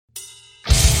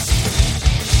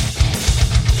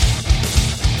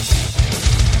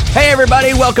Hey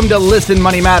everybody, welcome to Listen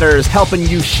Money Matters, helping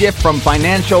you shift from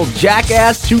financial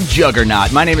jackass to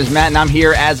juggernaut. My name is Matt and I'm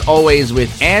here as always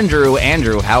with Andrew.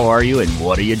 Andrew, how are you and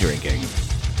what are you drinking?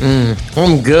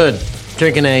 I'm good.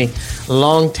 Drinking a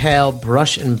Longtail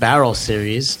Brush and Barrel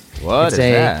series. What is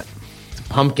that? It's a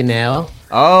pumpkin ale.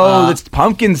 Oh, it's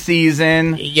pumpkin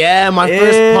season. Yeah, my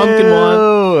first pumpkin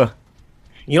one.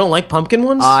 You don't like pumpkin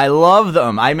ones? I love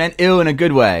them. I meant ew in a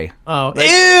good way. Oh,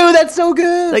 ew, that's so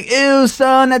good. Like, ew,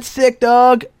 son, that's sick,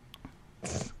 dog.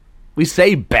 We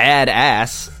say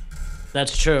badass.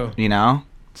 That's true. You know?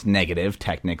 It's negative,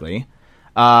 technically.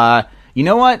 You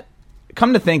know what?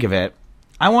 Come to think of it,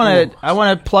 I want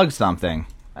to plug something,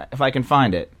 if I can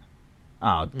find it.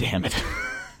 Oh, damn it.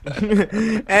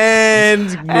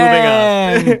 And moving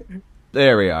on.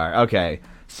 There we are. Okay.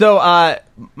 So,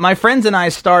 my friends and I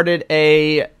started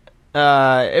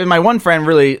my one friend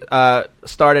really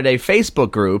started a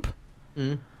Facebook group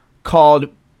called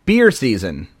Beer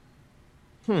Season.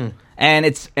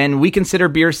 And we consider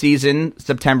beer season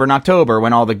September and October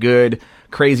when all the good,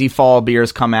 crazy fall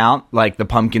beers come out, like the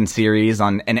pumpkin series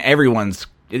and everyone's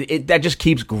that just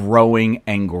keeps growing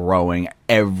and growing.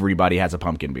 Everybody has a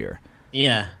pumpkin beer.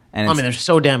 Yeah. And I mean, they're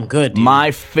so damn good, dude.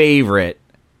 My favorite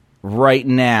right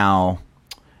now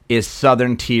is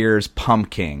Southern Tier's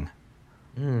Pumpkin.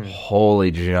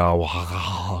 Holy Joe.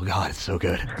 Oh, God, it's so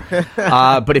good.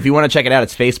 But if you want to check it out,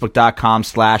 it's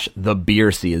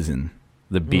facebook.com/thebeerseason.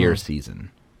 The beer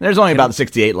season. There's only about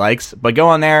 68 likes, but go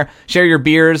on there, share your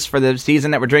beers for the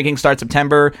season that we're drinking. Start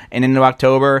September and into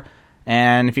October.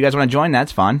 And if you guys want to join,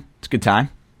 that's fun. It's a good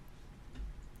time.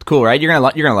 It's cool, right? You're gonna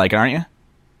like it, aren't you?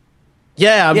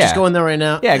 Yeah, I'm just going there right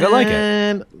now. Yeah, go like it.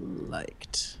 And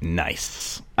liked.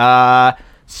 Nice.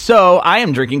 So I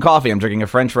am drinking coffee. I'm drinking a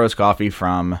French roast coffee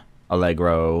from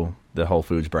Allegro, the Whole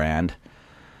Foods brand.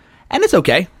 And it's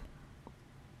okay.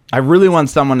 I really want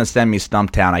someone to send me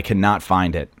Stumptown. I cannot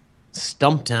find it.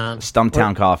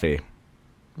 Stumptown coffee.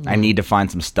 I need to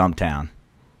find some Stumptown.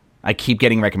 I keep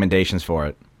getting recommendations for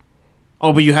it.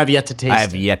 Oh, but you have yet to taste it. I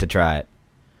have yet to try it.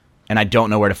 And I don't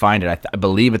know where to find it. I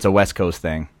believe it's a West Coast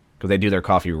thing because they do their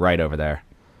coffee right over there.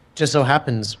 Just so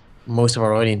happens most of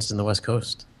our audience is in the West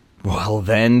Coast. Well,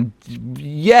 then,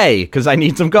 yay, because I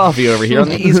need some coffee over here on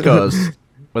the East Coast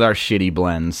with our shitty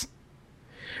blends.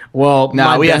 Well,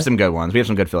 no, we have some good ones. We have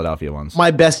some good Philadelphia ones.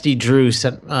 My bestie Drew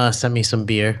sent me some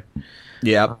beer.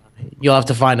 Yep. You'll have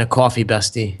to find a coffee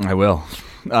bestie. I will.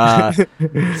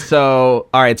 So,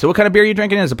 all right. So, what kind of beer are you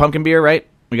drinking? It's a pumpkin beer, right?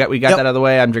 We got that out of the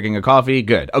way. I'm drinking a coffee.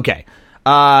 Good. Okay.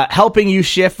 Helping you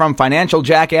shift from financial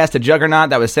jackass to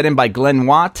juggernaut. That was sent in by Glenn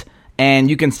Watt. And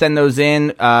you can send those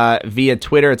in via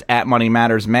Twitter. It's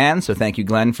 @MoneyMattersMan. So thank you,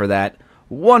 Glenn, for that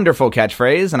wonderful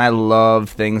catchphrase. And I love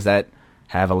things that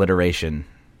have alliteration.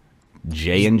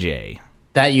 J&J.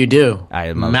 That you do.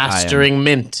 Mastering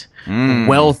Mint.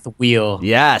 Wealth Wheel.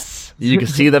 Yes. You can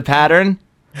see the pattern.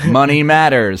 Money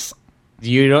matters.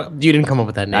 You didn't come up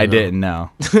with that name. I didn't, no.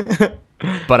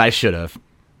 But I should have.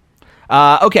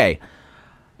 Okay.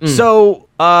 So,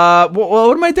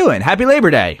 what am I doing? Happy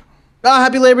Labor Day. Oh,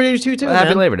 happy Labor Day to you too, Happy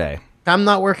man. Labor Day. I'm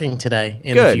not working today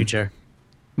in Good. the future.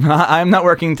 I'm not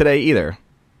working today either.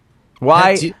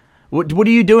 Why? What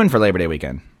are you doing for Labor Day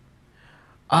weekend?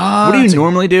 What do you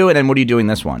normally do, and then what are you doing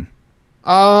this one?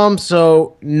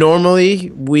 So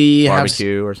normally we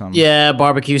Barbecue or something? Yeah,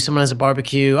 barbecue. Someone has a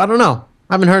barbecue. I don't know.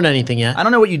 I haven't heard anything yet. I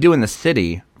don't know what you do in the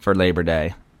city for Labor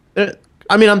Day. I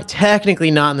mean, I'm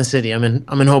technically not in the city. I'm in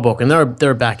Hoboken. There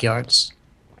are backyards.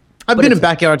 I've been in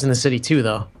backyards in the city too,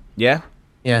 though. Yeah?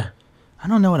 Yeah. I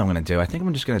don't know what I'm going to do. I think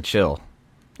I'm just going to chill.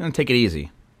 I'm going to take it easy.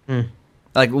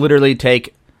 Like, literally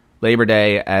take Labor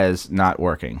Day as not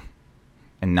working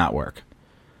and not work.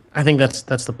 I think that's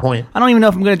the point. I don't even know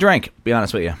if I'm going to drink, to be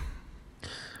honest with you.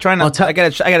 I got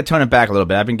to tone it back a little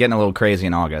bit. I've been getting a little crazy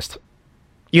in August.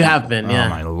 You have been, yeah. Oh,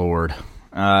 my Lord.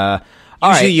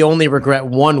 Usually you only regret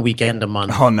one weekend a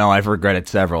month. Oh, no, I've regretted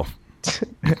several.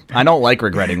 I don't like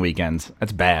regretting weekends.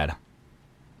 That's bad.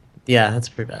 Yeah, that's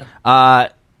pretty bad.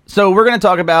 So we're going to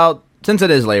talk about, since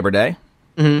it is Labor Day,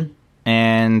 and,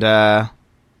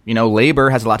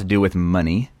 labor has a lot to do with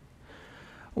money,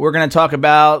 we're going to talk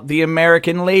about the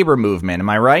American labor movement. Am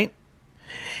I right?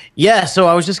 Yeah, so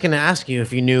I was just going to ask you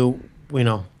if you knew,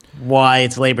 why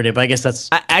it's Labor Day, but I guess that's...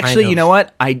 Actually, you know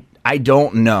what? I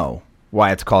don't know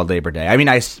why it's called Labor Day. I mean,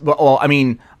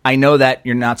 I know that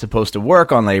you're not supposed to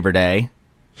work on Labor Day,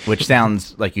 which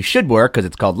sounds like you should work because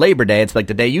it's called Labor Day. It's like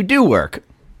the day you do work.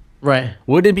 Right.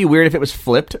 Wouldn't it be weird if it was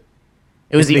flipped?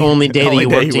 It was the only day that you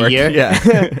worked a year? Yeah.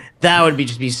 That would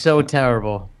be so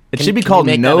terrible. It should be called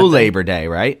No Labor Day,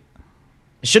 right?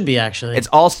 It should be, actually. It's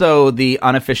also the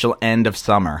unofficial end of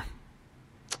summer.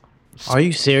 Are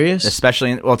you serious?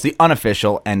 Especially, it's the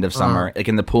unofficial end of summer. Like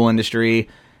in the pool industry,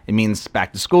 it means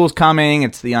back to school's coming.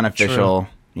 It's the unofficial. True.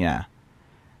 Yeah.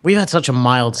 We've had such a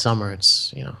mild summer.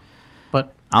 It's,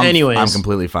 but anyways. I'm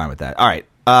completely fine with that. All right.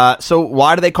 So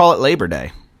why do they call it Labor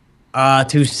Day?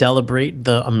 To celebrate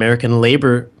the American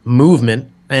labor movement.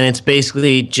 And it's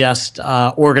basically just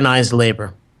organized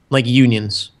labor, like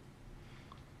unions.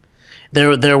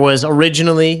 There was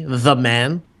originally the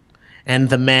man, and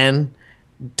the man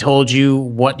told you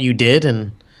what you did,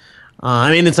 and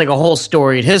it's like a whole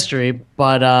storied history,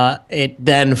 but it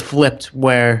then flipped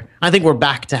where I think we're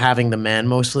back to having the man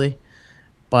mostly,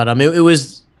 but it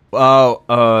was.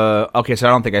 Okay, so I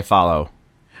don't think I follow.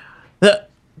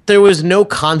 There was no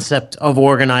concept of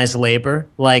organized labor,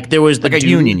 like there was like a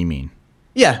union, you mean?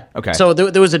 Yeah. Okay. So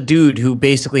there was a dude who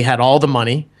basically had all the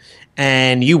money,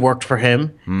 and you worked for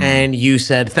him, and you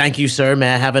said, "Thank you, sir.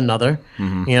 May I have another?"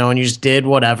 And you just did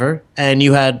whatever, and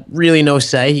you had really no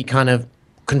say. He kind of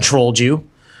controlled you.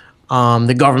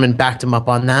 The government backed him up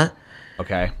on that.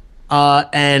 Okay.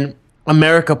 And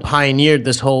America pioneered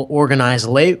this whole organized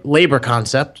labor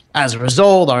concept. As a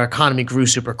result, our economy grew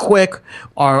super quick.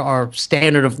 Our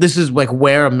standard of this is like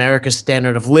where America's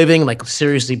standard of living like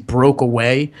seriously broke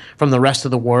away from the rest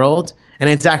of the world. And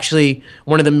it's actually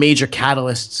one of the major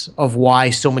catalysts of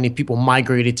why so many people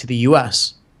migrated to the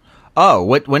U.S. Oh,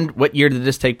 what year did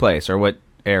this take place, or what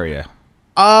area?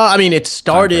 It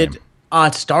started.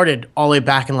 It started all the way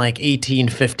back in like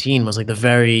 1815 was like the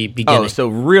very beginning. Oh, so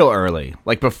real early,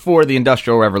 like before the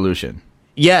Industrial Revolution.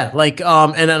 Yeah, like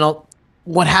and then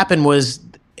what happened was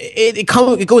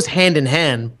it goes hand in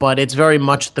hand, but it's very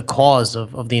much the cause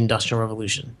of the Industrial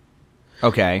Revolution.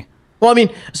 Okay. Well,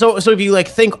 so if you like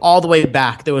think all the way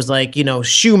back, there was like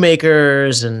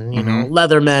shoemakers and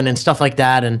leathermen and stuff like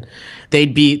that, and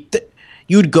they'd be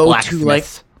you'd go to like.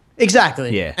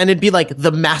 Exactly. Yeah. And it'd be like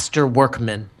the master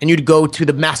workman, and you'd go to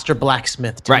the master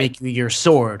blacksmith to make you your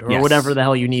sword or whatever the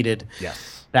hell you needed.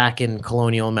 Yes. Back in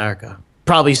colonial America,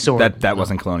 probably sword. That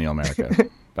wasn't colonial America,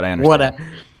 but I understand.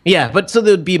 Yeah, but so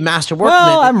there'd be master workman.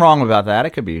 Well, I'm wrong about that.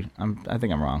 It could be. I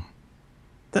think I'm wrong.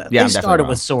 They started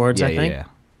with swords. I think. Yeah.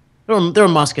 There were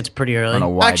muskets pretty early. I don't know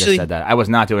why I just said that. I was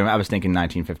not doing. I was thinking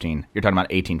 1915. You're talking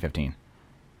about 1815.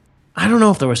 I don't know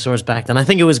if there were swords back then. I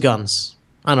think it was guns.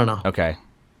 I don't know. Okay.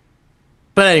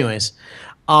 But anyways,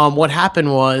 what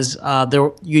happened was there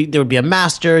would be a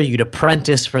master. You'd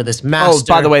apprentice for this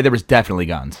master. Oh, by the way, there was definitely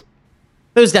guns.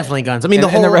 There was definitely guns. The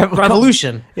whole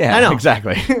revolution. Yeah, I know.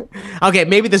 Exactly. Okay,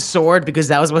 maybe the sword, because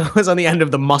that was what was on the end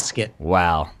of the musket.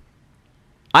 Wow.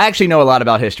 I actually know a lot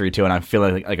about history, too, and I feel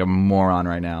like a moron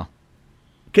right now.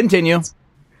 Continue.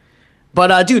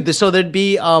 But, dude, so there'd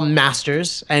be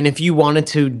masters, and if you wanted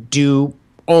to do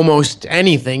almost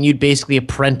anything, you'd basically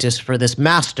apprentice for this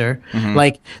master.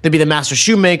 Like there'd be the master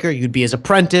shoemaker, you'd be his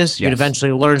apprentice, you'd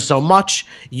eventually learn so much,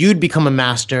 you'd become a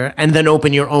master and then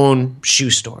open your own shoe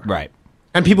store. Right.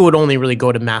 And people would only really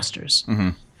go to masters.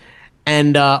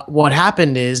 And what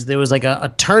happened is there was like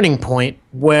a turning point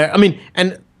where,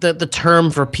 and the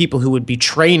term for people who would be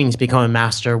training to become a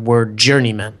master were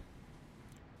journeymen.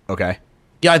 Okay.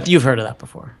 Yeah, you've heard of that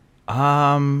before.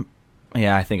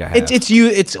 Yeah, I think I have.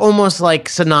 It's almost like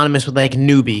synonymous with like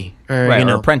newbie or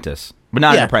or apprentice, but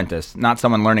not an apprentice, not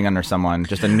someone learning under someone,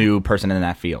 just a new person in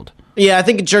that field. Yeah, I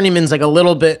think a journeyman's like a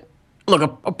little bit.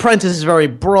 Look, apprentice is very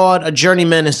broad. A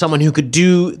journeyman is someone who could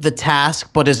do the task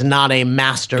but is not a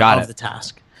master of the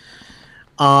task.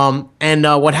 And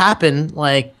what happened,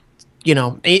 so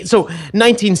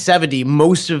 1970,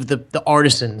 most of the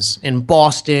artisans in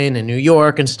Boston and New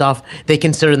York and stuff, they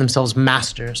consider themselves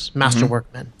master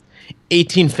workmen.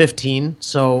 1815,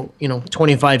 so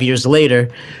 25 years later,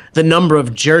 the number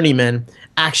of journeymen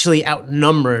actually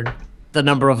outnumbered the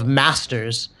number of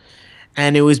masters,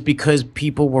 and it was because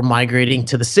people were migrating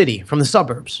to the city from the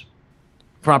suburbs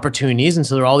for opportunities, and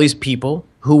so there were all these people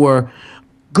who were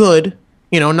good,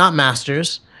 not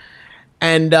masters,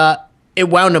 and it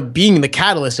wound up being the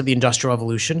catalyst of the Industrial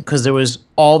Revolution because there was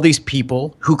all these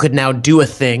people who could now do a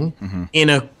thing in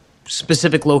a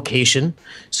specific location,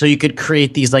 so you could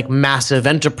create these like massive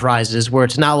enterprises where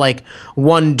it's not like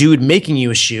one dude making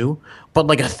you a shoe, but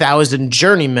like 1,000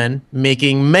 journeymen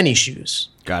making many shoes.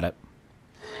 Got it.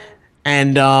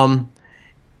 And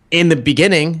in the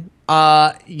beginning,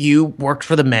 you worked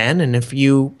for the man, and if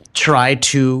you tried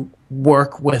to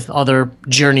work with other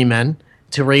journeymen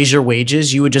to raise your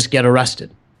wages, you would just get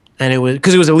arrested, and it was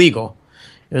because it was illegal.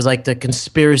 It was like the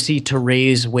conspiracy to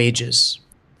raise wages,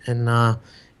 and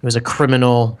it was a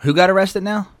criminal. Who got arrested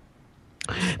now?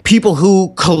 People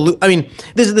who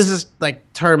this is like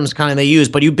terms kind of they use,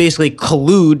 but you basically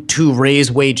collude to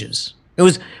raise wages. It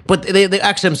was, but they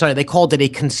actually, I'm sorry, they called it a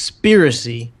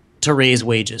conspiracy to raise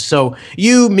wages. So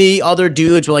you, me, other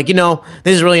dudes were like, this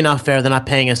is really not fair. They're not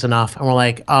paying us enough. And we're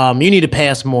like, you need to pay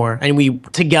us more. And we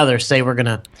together say we're going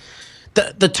to,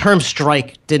 the term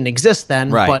strike didn't exist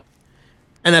then. Right.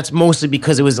 And that's mostly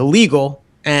because it was illegal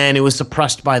and it was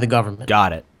suppressed by the government.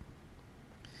 Got it.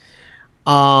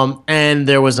 And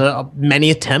there was many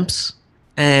attempts,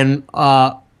 and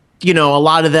a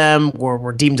lot of them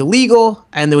were deemed illegal.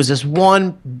 And there was this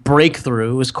one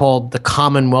breakthrough. It was called the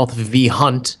Commonwealth v.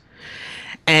 Hunt.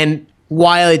 And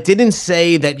while it didn't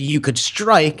say that you could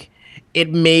strike,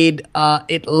 it made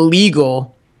it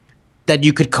legal that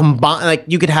you could combine, like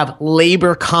you could have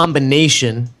labor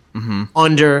combination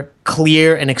under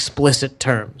clear and explicit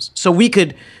terms. So we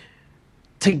could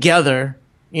together,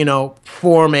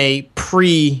 form a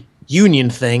pre-union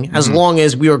thing as long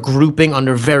as we are grouping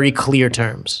under very clear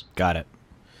terms. Got it.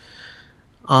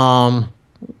 And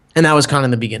that was kind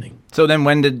of the beginning. So then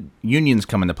when did unions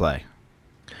come into play?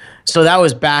 So that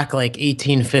was back like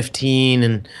 1815,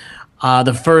 and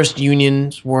the first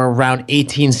unions were around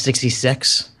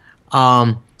 1866.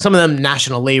 Some of them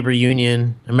National Labor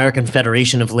Union, American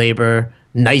Federation of Labor,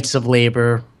 Knights of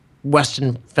Labor,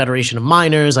 Western Federation of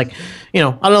Miners. Like, a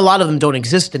lot of them don't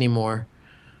exist anymore.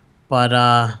 But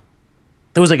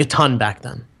there was like a ton back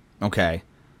then. Okay.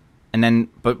 And then,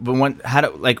 but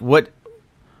what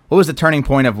was the turning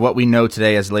point of what we know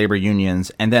today as labor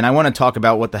unions? And then I want to talk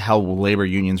about what the hell labor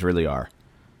unions really are.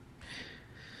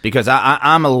 Because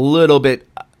I'm a little bit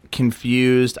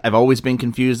confused. I've always been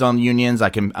confused on unions.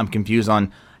 I'm confused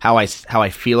on how I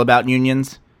feel about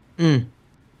unions.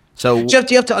 So Jeff,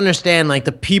 you have to understand, like,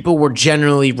 the people were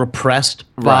generally repressed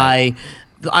by,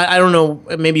 I don't know,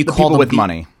 maybe you call them with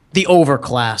money, the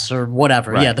overclass or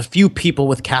whatever. Right. Yeah, the few people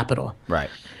with capital. Right.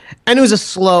 And it was a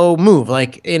slow move.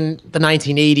 Like in the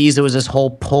 1980s, there was this whole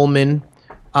Pullman,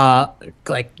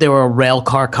 like they were a rail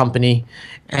car company,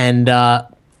 and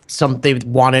they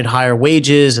wanted higher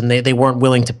wages, and they weren't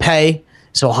willing to pay.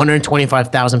 So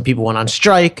 125,000 people went on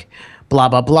strike. Blah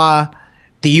blah blah.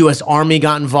 The U.S. Army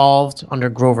got involved under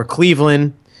Grover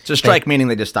Cleveland. So strike meaning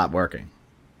they just stopped working.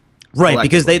 Right,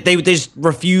 because they just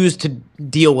refused to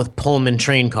deal with Pullman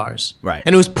train cars. Right.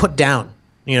 And it was put down.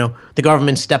 The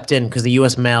government stepped in because the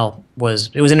U.S. mail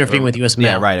was interfering with U.S.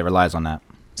 mail. Yeah, right. It relies on that.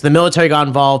 So the military got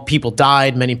involved. People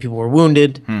died. Many people were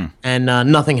wounded. And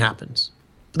nothing happens.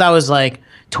 But that was like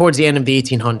towards the end of the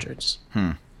 1800s.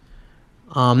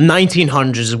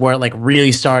 1900s is where it like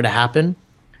really started to happen.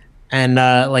 And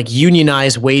like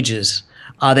unionized wages,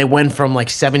 they went from like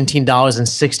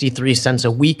 $17.63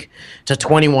 a week to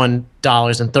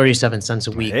 $21.37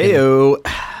 a week. Heyo.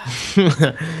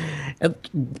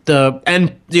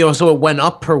 So it went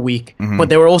up per week, but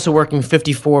they were also working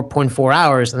 54.4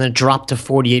 hours and then dropped to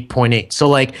 48.8. So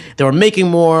like they were making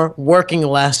more, working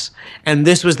less, and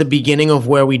this was the beginning of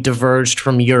where we diverged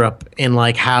from Europe in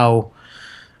like how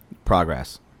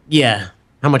progress. Yeah,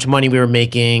 how much money we were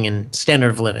making and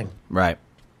standard of living. Right.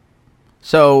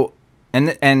 So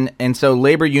and so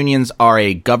labor unions are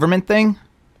a government thing?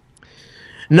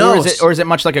 No. Or is it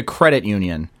much like a credit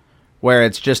union where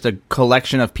it's just a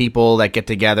collection of people that get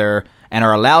together and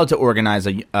are allowed to organize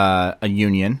a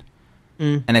union?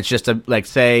 And it's just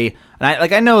say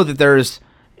I know that there's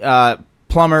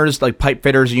plumbers, like pipe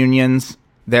fitters unions,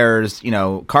 there's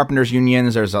carpenters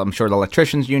unions, there's I'm sure the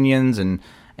electricians unions and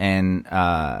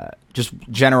just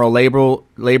general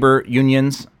labor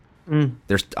unions.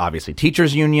 There's obviously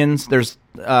teachers unions. There's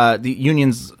the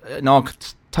unions in all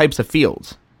types of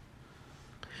fields.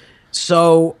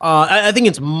 So I think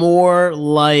it's more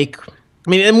like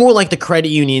the credit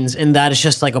unions in that it's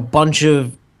just like a bunch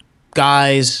of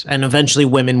guys and eventually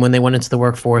women when they went into the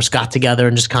workforce got together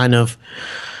and just kind of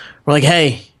were like,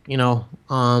 hey,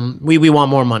 we want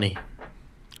more money.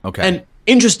 Okay. And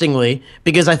interestingly,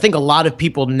 because I think a lot of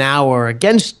people now are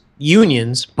against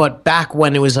unions, but back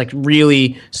when it was like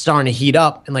really starting to heat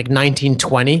up in like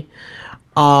 1920,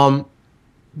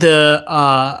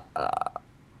 the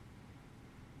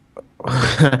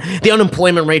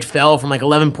unemployment rate fell from like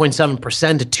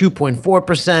 11.7% to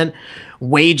 2.4%.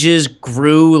 Wages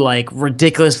grew like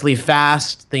ridiculously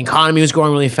fast. The economy was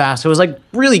growing really fast. So it was like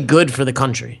really good for the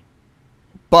country.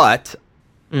 But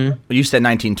you said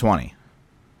 1920.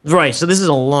 Right. So this is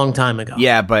a long time ago.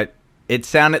 Yeah, but it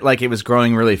sounded like it was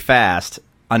growing really fast,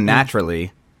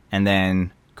 unnaturally, and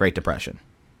then Great Depression.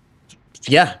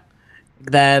 Yeah.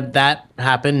 That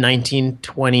happened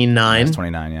 1929. That's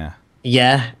 29, yeah.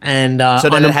 Yeah, and so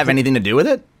did it have anything to do with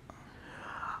it?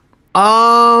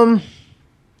 I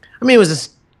mean, it was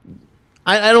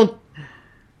I don't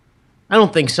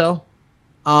think so.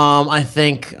 I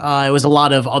think it was a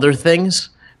lot of other things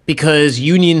because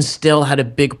unions still had a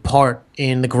big part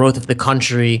in the growth of the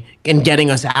country and getting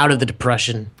us out of the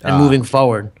Depression and moving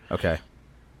forward. Okay.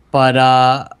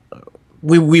 But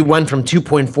we went from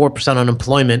 2.4%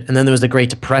 unemployment, and then there was the Great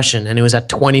Depression, and it was at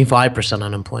 25%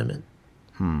 unemployment.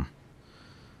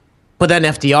 But then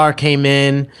FDR came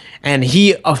in, and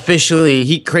he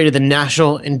created the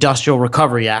National Industrial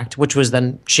Recovery Act, which was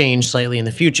then changed slightly in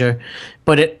the future.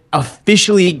 But it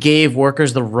officially gave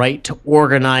workers the right to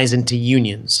organize into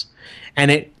unions. And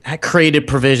it had created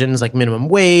provisions like minimum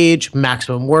wage,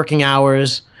 maximum working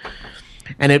hours.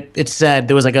 And it said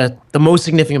there was the most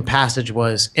significant passage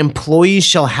was employees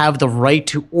shall have the right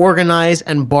to organize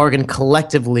and bargain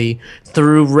collectively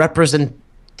through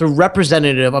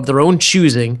representative of their own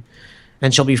choosing,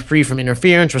 and shall be free from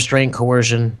interference, restraint,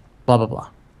 coercion, blah, blah, blah.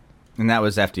 And that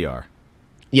was FDR.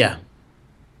 Yeah.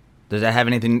 Does that have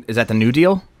anything? Is that the New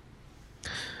Deal?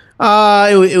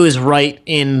 It was right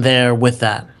in there with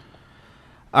that.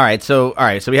 All right, so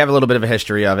we have a little bit of a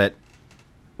history of it.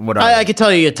 What are I could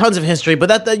tell you tons of history, but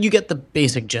that you get the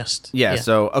basic gist. Yeah,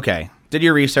 so, okay. Did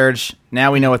your research.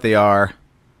 Now we know what they are.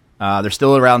 They're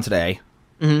still around today.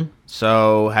 Mm-hmm.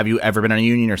 So, have you ever been in a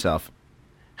union yourself?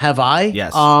 Have I?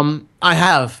 Yes. I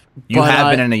have. You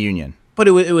have been in a union. But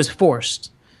it was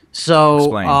forced. So,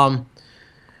 explain.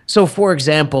 So, for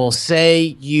example,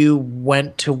 say you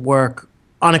went to work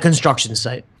on a construction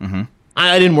site. Mm-hmm.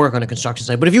 I didn't work on a construction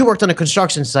site, but if you worked on a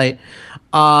construction site,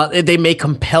 they may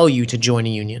compel you to join a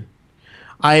union.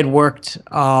 I had worked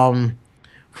I'm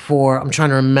trying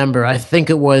to remember. I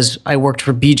worked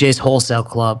for BJ's Wholesale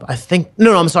Club.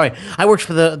 I'm sorry. I worked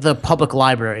for the public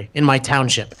library in my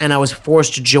township, and I was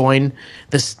forced to join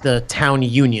the town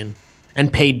union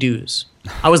and pay dues.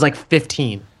 I was like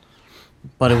 15,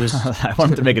 but it was... I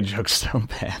wanted to make a joke so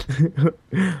bad.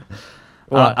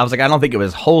 I was like, I don't think it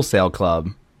was Wholesale Club.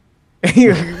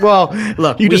 Well,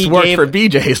 look, you just worked for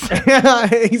BJ's.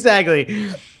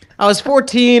 Exactly. I was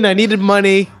 14. I needed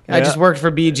money. Yeah. I just worked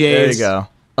for BJ's. There you go.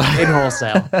 In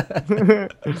wholesale.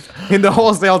 In the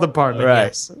wholesale department, right.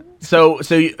 Yes. So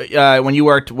when you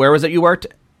worked, where was it you worked?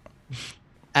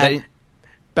 I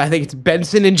think it's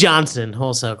Benson and Johnson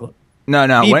Wholesale Club. No.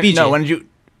 When did you...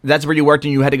 That's where you worked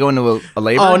and you had to go into a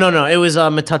labor? Oh, no. It was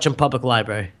Metuchen Public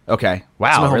Library. Okay.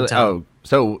 Wow. Really? Oh,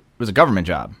 so it was a government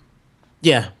job.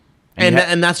 Yeah.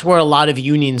 And that's where a lot of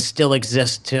unions still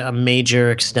exist to a major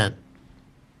extent.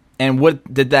 And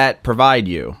what did that provide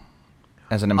you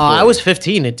as an employee? I was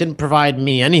 15. It didn't provide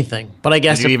me anything. But I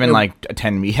guess... Did you even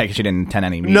attend meetings? I guess you didn't attend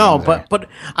any meetings. No, but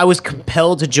I was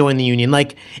compelled to join the union.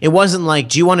 Like, it wasn't like,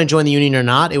 do you want to join the union or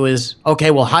not? It was,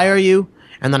 okay, we'll hire you.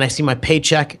 And then I see my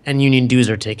paycheck and union dues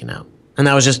are taken out. And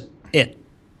that was just it,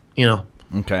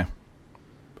 Okay.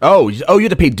 Oh, you had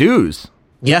to pay dues.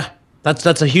 Yeah.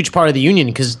 That's a huge part of the union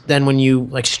because then when you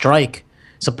strike,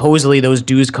 supposedly those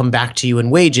dues come back to you in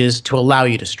wages to allow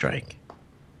you to strike.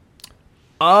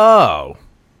 Oh.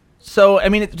 So, I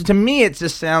mean, to me, it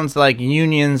just sounds like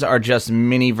unions are just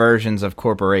mini versions of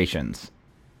corporations.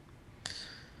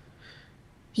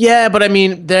 Yeah, but I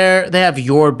mean, they have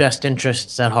your best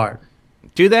interests at heart.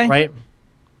 Do they? Right?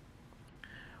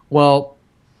 Well,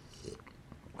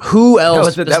 who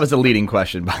else? That was a leading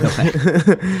question, by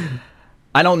the way.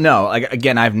 I don't know.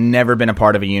 Again, I've never been a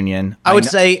part of a union. I would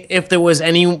say if there was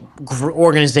any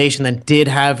organization that did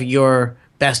have your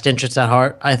best interests at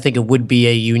heart, I think it would be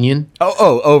a union.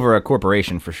 Oh, over a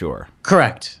corporation for sure.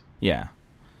 Correct. Yeah.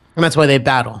 And that's why they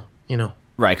battle,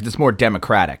 Right, because it's more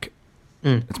democratic.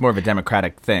 It's more of a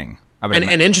democratic thing.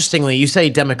 And interestingly, you say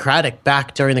democratic.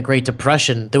 Back during the Great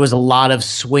Depression, there was a lot of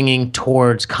swinging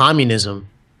towards communism.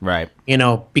 Right.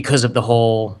 Because of the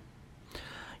whole...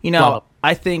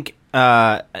 I think...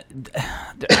 I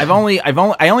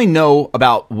only know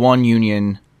about one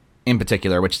union in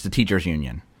particular, which is the teachers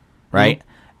union, right? Mm-hmm.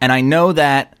 And I know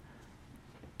that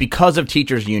because of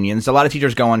teachers unions, a lot of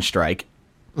teachers go on strike,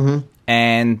 mm-hmm.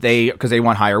 and because they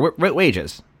want higher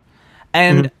wages.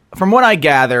 And from what I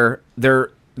gather, they're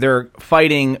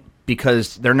fighting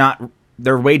because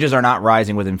their wages are not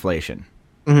rising with inflation,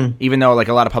 even though a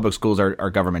lot of public schools are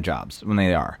government jobs when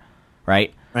they are,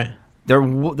 right? Right. The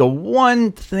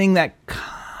one thing that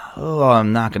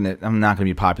I'm not gonna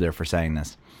be popular for saying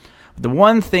this. But the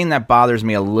one thing that bothers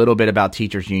me a little bit about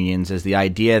teachers unions is the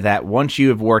idea that once you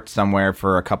have worked somewhere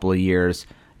for a couple of years,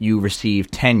 you receive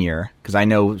tenure. Because I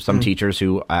know some teachers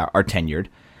who are tenured,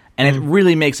 and it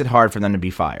really makes it hard for them to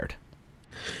be fired.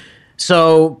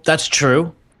 So that's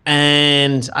true,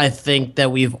 and I think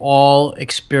that we've all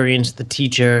experienced the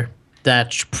teacher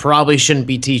that probably shouldn't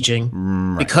be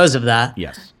teaching because of that.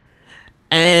 Yes.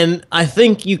 And I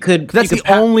think you could... That's the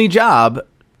only job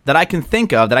that I can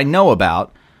think of, that I know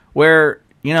about, where,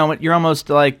 you know, you're almost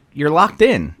like, you're locked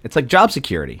in. It's like job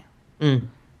security.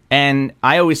 And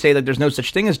I always say that there's no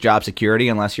such thing as job security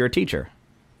unless you're a teacher.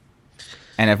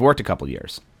 And I've worked a couple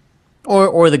years.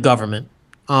 Or the government.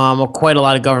 Quite a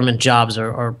lot of government jobs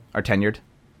are tenured.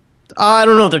 I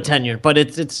don't know if they're tenured, but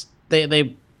it's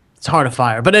hard to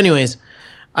fire. But anyways,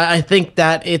 I think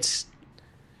that it's,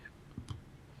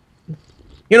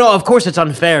 you know, of course it's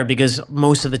unfair because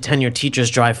most of the tenured teachers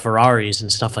drive Ferraris and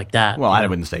stuff like that. Well, I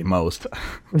wouldn't say most.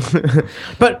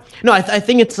 But no, I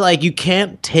think it's like you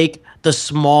can't take the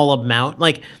small amount.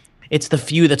 Like, it's the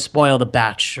few that spoil the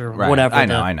batch or whatever. I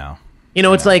know. You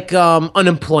know, it's like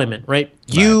unemployment, right?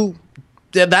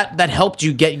 That helped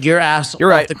you get your ass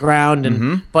off the ground.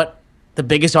 And but the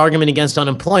biggest argument against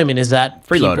unemployment is that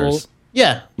freeloaders.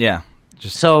 Yeah.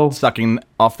 Just sucking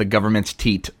off the government's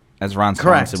teat, as Ron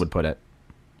Swanson would put it.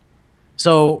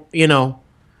 So, you know,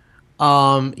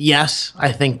 yes,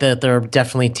 I think that there are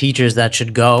definitely teachers that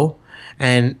should go.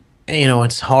 And, you know,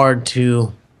 it's hard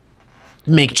to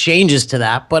make changes to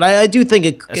that. But I do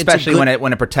think especially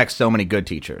when it protects so many good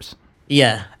teachers.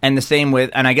 Yeah. And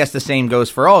I guess the same goes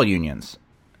for all unions.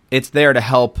 It's there to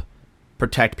help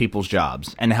protect people's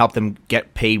jobs and help them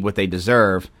get paid what they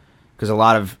deserve, because a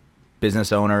lot of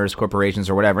business owners, corporations,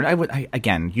 or whatever, and I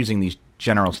again, using these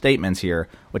general statements here,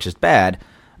 which is bad,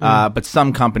 but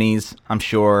some companies, I'm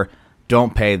sure,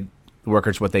 don't pay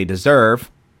workers what they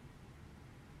deserve,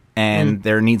 and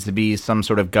there needs to be some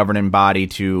sort of governing body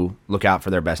to look out for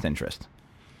their best interest.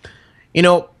 You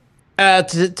know,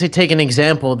 to take an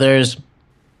example,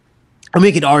 and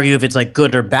we could argue if it's like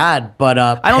good or bad, but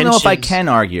I don't know if I can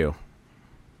argue.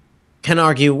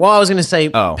 Well, I was going to say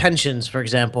pensions, for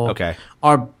example,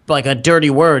 are like a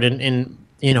dirty word in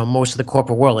you know, most of the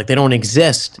corporate world. Like, they don't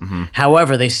exist.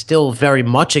 However, they still very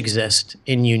much exist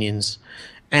in unions.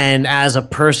 And as a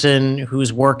person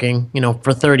who's working, you know,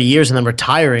 for 30 years and then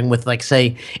retiring with, like,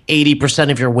 say, 80%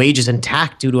 of your wages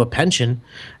intact due to a pension,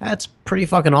 that's pretty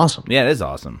fucking awesome. Yeah, it is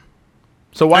awesome.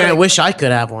 So why? I wish I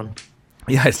could have one.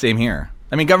 Yeah, same here.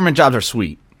 I mean, government jobs are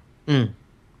sweet.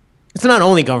 It's not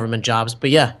only government jobs, but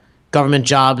yeah. Government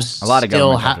jobs. A lot of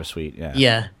government jobs are sweet. Yeah.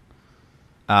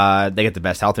 Yeah. They get the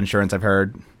best health insurance, I've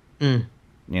heard. You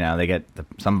know,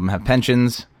 some of them have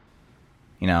pensions.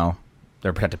 You know,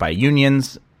 they're protected by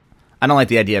unions. I don't like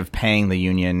the idea of paying the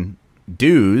union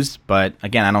dues, but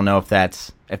again, I don't know if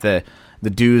the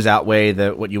dues outweigh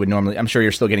what you would normally. I'm sure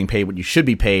you're still getting paid what you should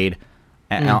be paid.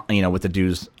 You know, with the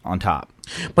dues on top.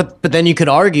 But then you could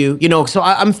argue, you know, so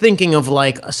I'm thinking of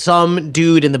like some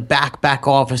dude in the back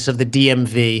office of the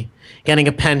DMV getting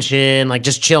a pension, like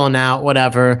just chilling out,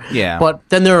 whatever. Yeah. But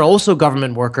then there are also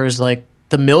government workers like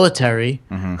the military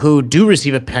who do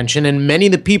receive a pension, and many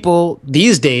of the people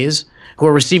these days who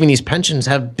are receiving these pensions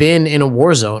have been in a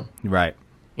war zone. Right.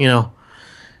 You know,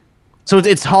 so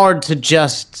it's hard to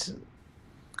just.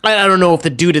 I don't know if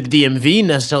the dude at the DMV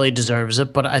necessarily deserves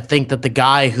it, but I think that the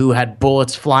guy who had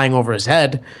bullets flying over his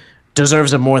head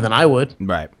deserves it more than I would.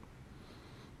 Right.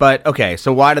 But okay,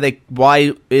 so what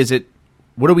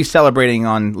are we celebrating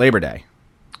on Labor Day?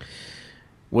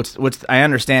 I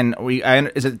understand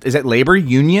is it labor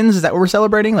unions? Is that what we're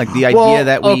celebrating? Like the idea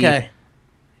that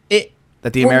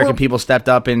that the American people stepped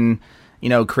up and, you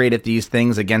know, created these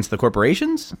things against the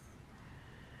corporations?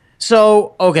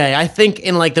 So, okay, I think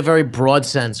in like the very broad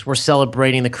sense, we're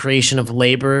celebrating the creation of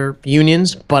labor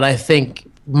unions, but I think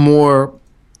more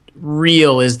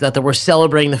real is that we're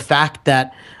celebrating the fact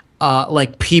that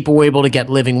like people were able to get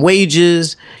living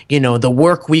wages, you know, the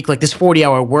work week, like this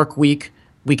 40-hour work week,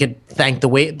 we could thank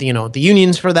the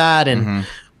unions for that, and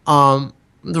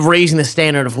raising the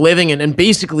standard of living, and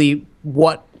basically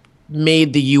what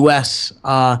made the U.S.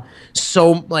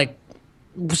 So like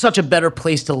such a better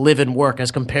place to live and work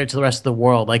as compared to the rest of the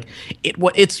world. Like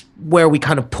it's where we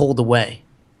kind of pulled away,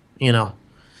 you know.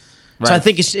 Right. So I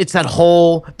think it's the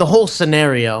whole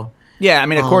scenario. Yeah, I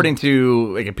mean, according to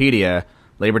Wikipedia,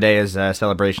 Labor Day is a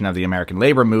celebration of the American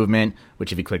labor movement,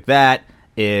 which, if you click that,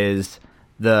 is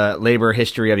the labor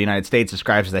history of the United States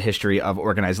describes the history of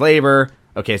organized labor.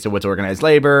 Okay, so what's organized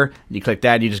labor? You click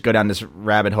that, you just go down this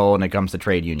rabbit hole, and it comes to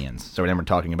trade unions. So then we're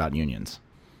talking about unions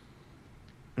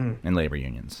and labor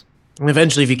unions. And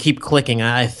eventually, if you keep clicking,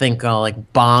 I think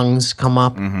like bongs come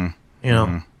up. You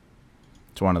know,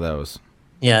 it's one of those.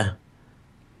 Yeah.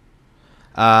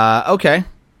 Okay.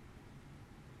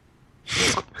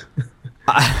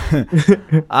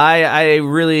 I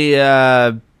really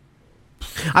I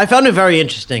found it very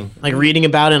interesting, like reading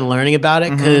about it and learning about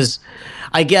it, because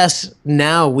I guess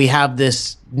now we have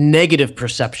this negative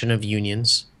perception of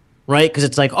unions, right? Because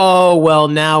it's like, oh, well,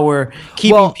 now we're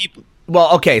keeping people.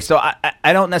 Well, okay, so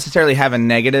I don't necessarily have a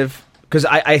negative because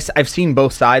I've seen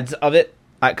both sides of it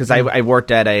because I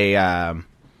worked at I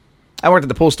worked at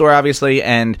the pool store obviously,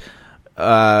 and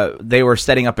they were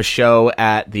setting up a show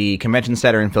at the convention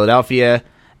center in Philadelphia,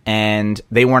 and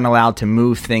they weren't allowed to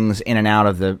move things in and out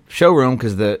of the showroom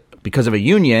because of a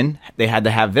union. They had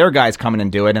to have their guys come in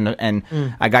and do it, and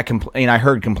I got I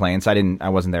heard complaints. I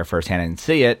wasn't there firsthand. I didn't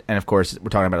see it, and of course we're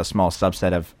talking about a small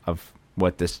subset of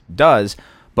what this does,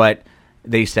 but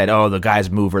they said, oh, the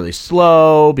guys move really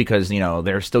slow because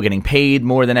they're still getting paid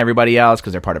more than everybody else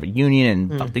because they're part of a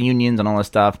union and fuck the unions and all this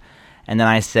stuff. And then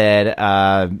I said,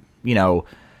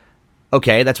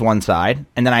 okay, that's one side.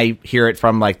 And then I hear it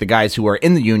from like the guys who are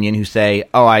in the union who say,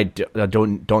 oh, I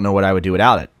don't know what I would do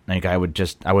without it. Like I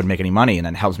wouldn't make any money, and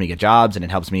it helps me get jobs, and it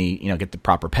helps me, get the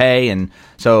proper pay. And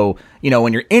so,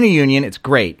 when you're in a union, it's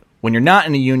great. When you're not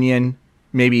in a union,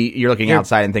 maybe you're looking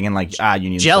outside and thinking like,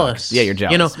 unions jealous. Suck. Yeah, you're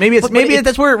jealous. Maybe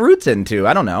that's where it roots into.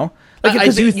 I don't know. Like, I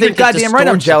do think goddamn right.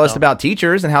 I'm jealous about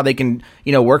teachers and how they can,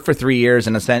 work for 3 years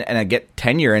and get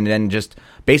tenure, and then just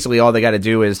basically all they got to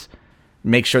do is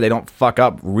make sure they don't fuck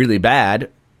up really bad,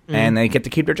 and they get to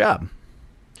keep their job.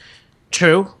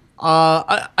 True.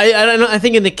 I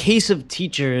think in the case of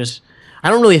teachers, I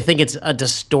don't really think it's a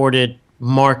distorted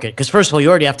market because first of all, you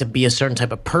already have to be a certain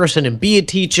type of person and be a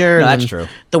teacher. No, that's true.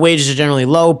 The wages are generally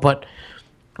low, but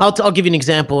I'll give you an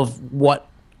example of what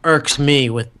irks me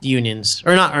with unions,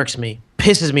 or not irks me,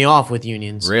 pisses me off with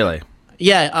unions. Really?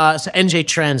 Yeah. So NJ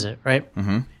Transit, right?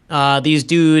 Mm-hmm. These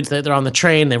dudes, they're on the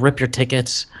train, they rip your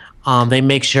tickets. They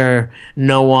make sure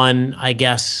no one, I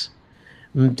guess,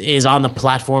 is on the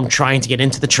platform trying to get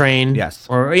into the train. Yes.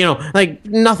 Or, like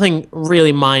nothing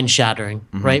really mind-shattering,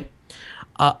 right?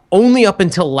 Only up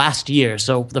until last year,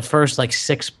 so the first like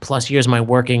 6+ years of my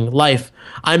working life,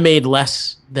 I made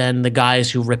less than the guys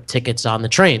who rip tickets on the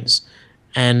trains.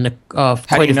 And how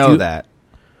do you know that?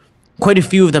 Quite a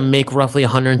few of them make roughly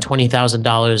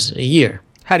 $120,000 a year.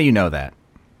 How do you know that?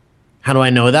 How do I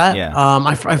know that? Yeah.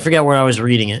 I forget where I was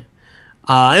reading it.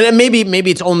 And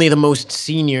maybe it's only the most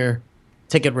senior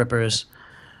ticket rippers.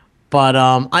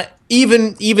 But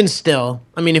even still,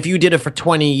 I mean, if you did it for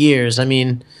 20 years, I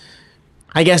mean,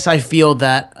 I guess I feel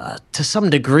that to some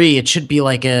degree it should be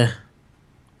like a...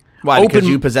 Why? Because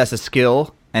you possess a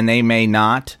skill and they may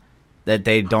not, that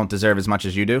they don't deserve as much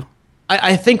as you do?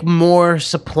 I think more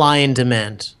supply and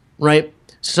demand, right?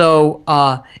 So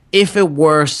if it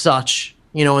were such,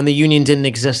 and the union didn't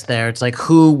exist there, it's like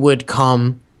who would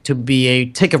come to be a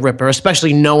ticket ripper,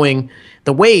 especially knowing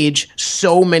the wage,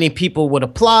 so many people would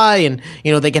apply and,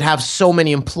 they could have so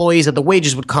many employees that the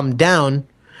wages would come down.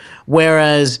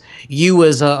 Whereas you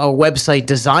as a website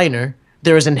designer,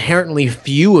 there is inherently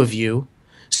few of you.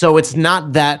 So it's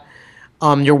not that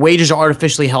your wages are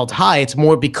artificially held high. It's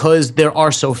more because there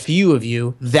are so few of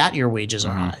you that your wages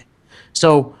are high.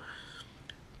 So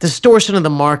distortion of the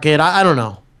market, I don't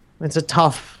know. It's a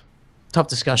tough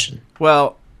discussion.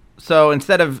 Well, so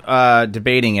instead of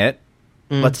debating it,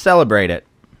 let's celebrate it.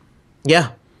 Yeah.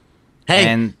 Hey.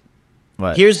 And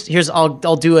what? Here's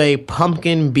I'll do a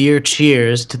pumpkin beer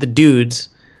cheers to the dudes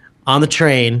on the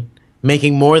train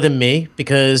making more than me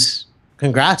because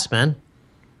congrats, man.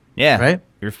 Yeah. Right?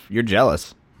 You're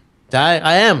jealous.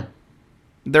 I am.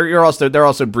 They're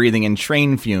also breathing in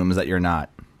train fumes that you're not.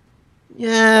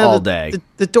 Yeah. All day.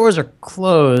 The doors are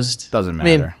closed. Doesn't matter.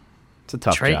 I mean, it's a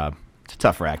tough job. It's a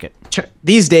tough racket.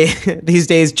 These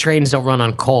days trains don't run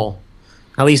on coal.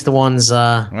 At least the ones...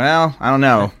 well, I don't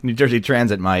know. New Jersey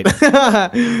Transit might.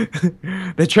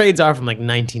 The trains are from like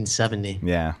 1970.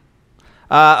 Yeah.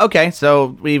 Okay,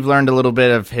 so we've learned a little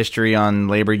bit of history on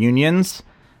labor unions.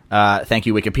 Thank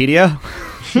you, Wikipedia.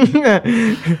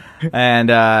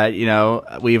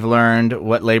 And, we've learned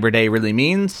what Labor Day really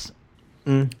means.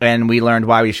 And we learned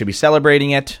why we should be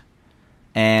celebrating it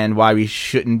and why we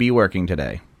shouldn't be working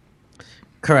today.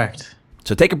 Correct.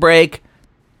 So take a break.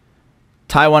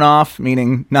 Tie one off,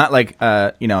 meaning not like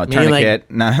a tourniquet,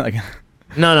 not like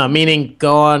no, meaning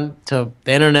go on to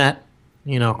the internet,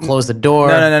 close the door.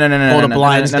 No, pull the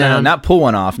blinds down. Not pull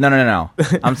one off. No.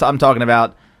 I'm talking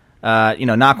about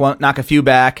knock a few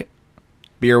back,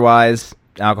 beer wise,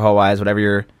 alcohol wise,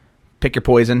 whatever pick your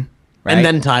poison, right? And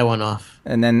then tie one off.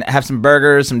 And then have some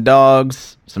burgers, some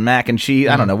dogs, some mac and cheese.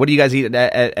 I don't know. What do you guys eat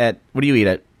at what do you eat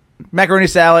at? Macaroni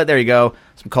salad. There you go.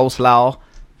 Some coleslaw.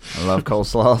 I love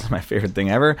coleslaw. It's my favorite thing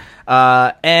ever.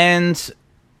 And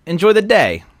enjoy the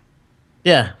day.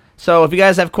 Yeah. So if you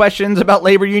guys have questions about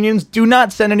labor unions, do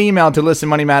not send an email to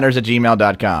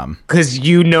listenmoneymatters@gmail.com. Because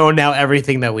now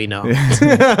everything that we know.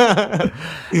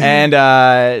 And,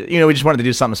 we just wanted to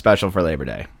do something special for Labor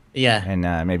Day. Yeah.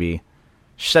 And maybe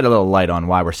shed a little light on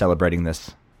why we're celebrating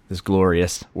this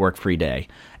glorious work-free day.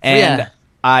 And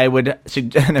I would,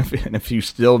 and if you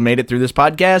still made it through this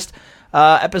podcast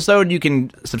episode, you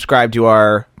can subscribe to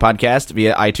our podcast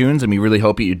via iTunes, and we really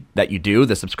hope that you do.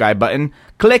 The subscribe button,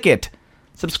 click it,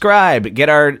 subscribe, get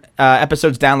our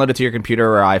episodes downloaded to your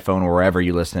computer or iPhone or wherever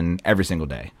you listen every single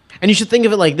day. And you should think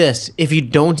of it like this: if you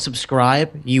don't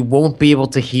subscribe, you won't be able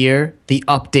to hear the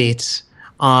updates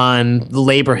on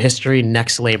labor history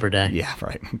next Labor Day. Yeah,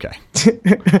 right. Okay.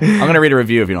 I'm going to read a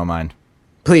review if you don't mind.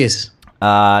 Please.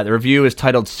 The review is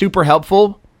titled Super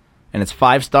Helpful, and it's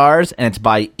 5 stars, and it's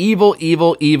by Evil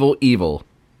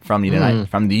from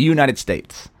the United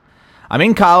States. I'm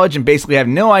in college and basically have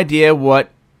no idea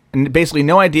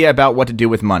about what to do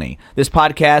with money. This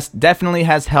podcast definitely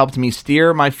has helped me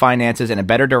steer my finances in a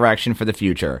better direction for the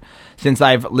future. Since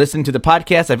I've listened to the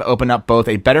podcast, I've opened up both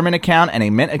a Betterment account and a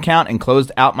Mint account and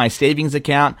closed out my savings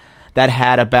account that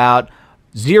had about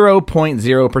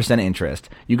 0.0% interest.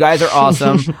 You guys are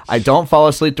awesome. I don't fall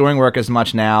asleep during work as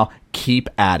much now. Keep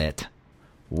at it.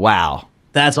 Wow.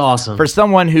 That's awesome. For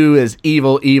someone who is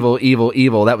evil,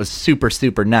 that was super,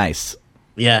 super nice.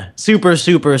 Yeah. Super,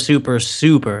 super, super,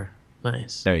 super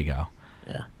nice. There you go.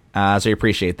 Yeah. So we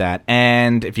appreciate that.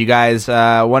 And if you guys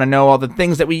want to know all the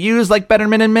things that we use, like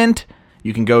Betterment and Mint,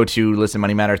 you can go to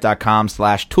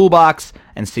listenmoneymatters.com/toolbox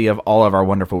and see all of our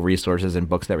wonderful resources and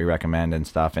books that we recommend and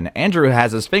stuff. And Andrew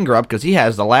has his finger up because he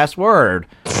has the last word.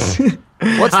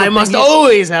 I must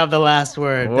always have the last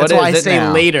word. That's why I say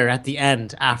now? Later at the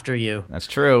end after you. That's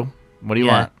true. What do you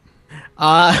want?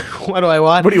 What do I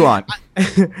want? What do you want?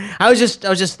 I was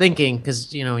just thinking,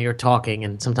 because you're talking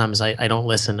and sometimes I don't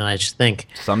listen and I just think.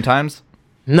 Sometimes?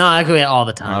 No, I could be all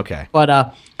the time. Okay.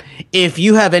 But if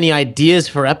you have any ideas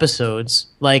for episodes,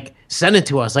 like, send it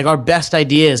to us. Like, our best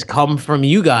ideas come from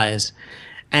you guys.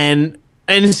 And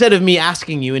instead of me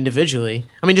asking you individually,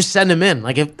 just send them in.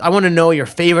 Like, if I want to know your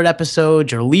favorite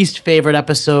episodes, your least favorite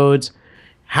episodes,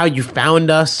 how you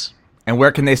found us. And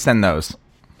where can they send those?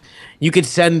 You could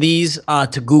send these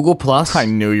to Google+. I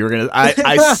knew you were going to.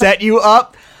 I set you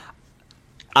up.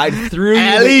 I threw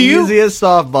you the easiest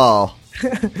softball.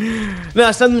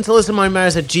 No, send them to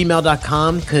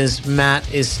listenmoneymatters@gmail.com because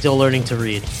Matt is still learning to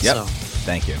read. Yep. So.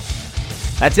 Thank you.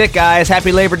 That's it, guys.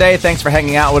 Happy Labor Day. Thanks for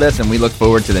hanging out with us, and we look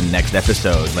forward to the next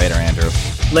episode. Later, Andrew.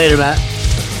 Later, Matt.